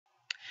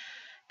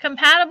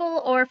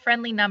Compatible or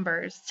friendly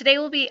numbers. Today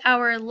will be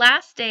our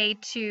last day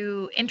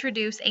to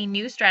introduce a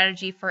new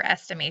strategy for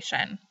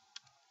estimation.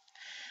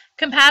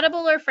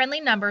 Compatible or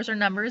friendly numbers are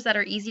numbers that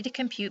are easy to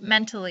compute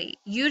mentally.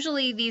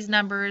 Usually these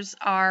numbers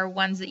are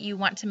ones that you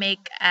want to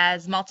make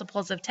as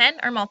multiples of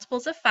 10 or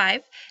multiples of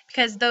 5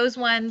 because those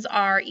ones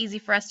are easy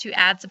for us to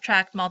add,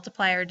 subtract,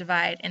 multiply, or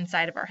divide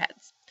inside of our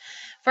heads.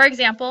 For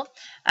example,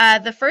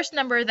 the first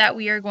number that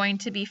we are going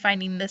to be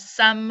finding the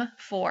sum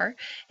for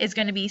is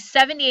going to be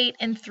 78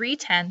 and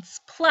 3/10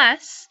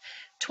 plus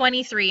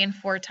 23 and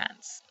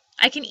 4/10.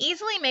 I can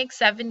easily make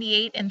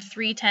 78 and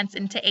 3/10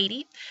 into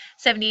 80.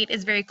 78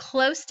 is very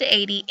close to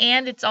 80,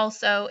 and it's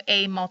also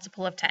a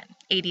multiple of 10.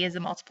 80 is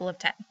a multiple of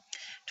 10.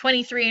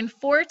 23 and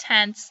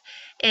 4/10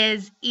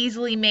 is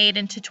easily made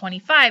into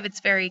 25.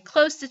 It's very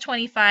close to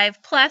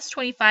 25, plus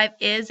 25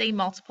 is a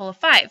multiple of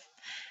 5.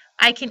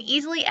 I can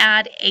easily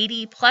add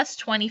 80 plus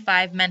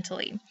 25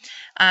 mentally.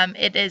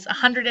 It is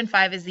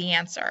 105 is the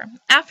answer.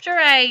 After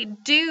I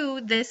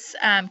do this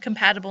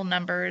compatible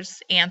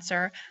numbers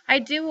answer, I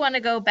do want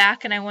to go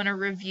back and I want to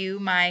review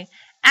my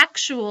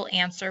actual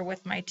answer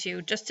with my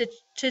 2 just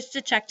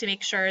to check to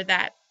make sure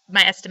that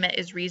my estimate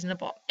is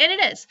reasonable. And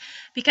it is,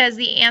 because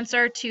the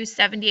answer to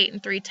 78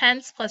 and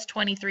 3/10 plus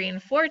 23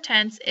 and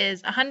 4/10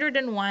 is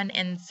 101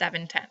 and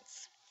 7/10.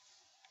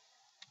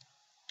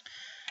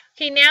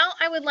 Okay, now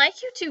I would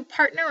like you to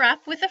partner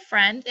up with a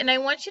friend, and I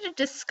want you to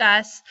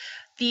discuss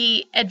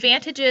the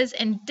advantages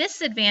and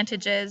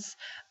disadvantages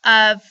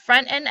of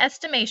front-end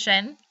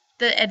estimation,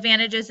 the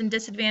advantages and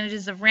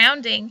disadvantages of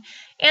rounding,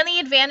 and the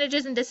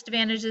advantages and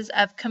disadvantages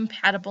of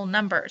compatible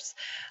numbers.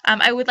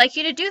 I would like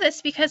you to do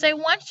this because I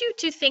want you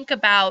to think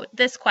about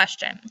this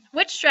question.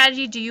 Which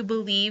strategy do you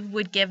believe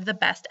would give the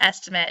best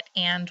estimate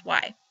and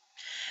why?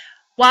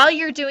 While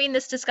you're doing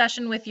this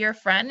discussion with your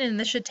friend, and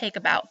this should take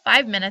about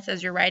 5 minutes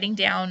as you're writing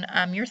down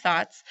your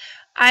thoughts,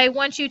 I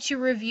want you to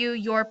review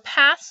your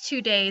past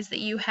 2 days that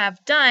you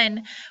have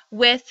done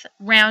with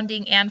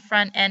rounding and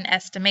front-end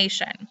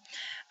estimation.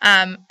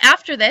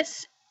 After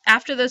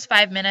those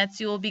 5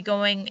 minutes, you will be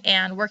going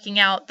and working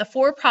out the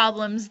 4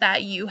 problems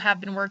that you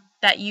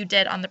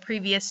did on the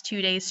previous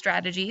 2 days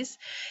strategies.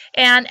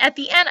 And at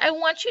the end, I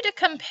want you to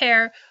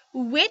compare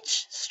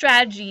which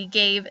strategy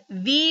gave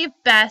the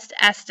best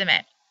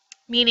estimate,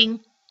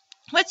 meaning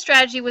what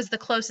strategy was the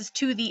closest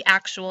to the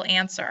actual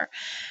answer.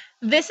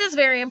 This is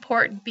very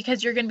important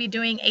because you're going to be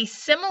doing a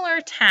similar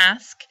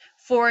task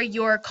for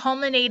your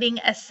culminating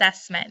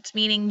assessment,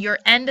 meaning your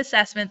end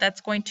assessment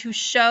that's going to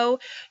show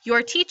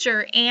your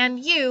teacher and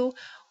you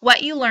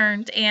what you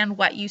learned and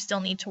what you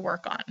still need to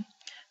work on.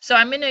 So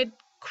I'm going to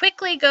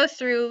quickly go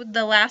through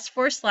the last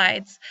 4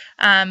 slides,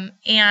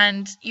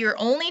 and you're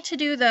only to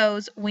do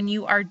those when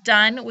you are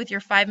done with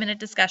your 5-minute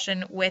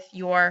discussion with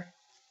your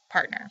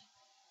partner.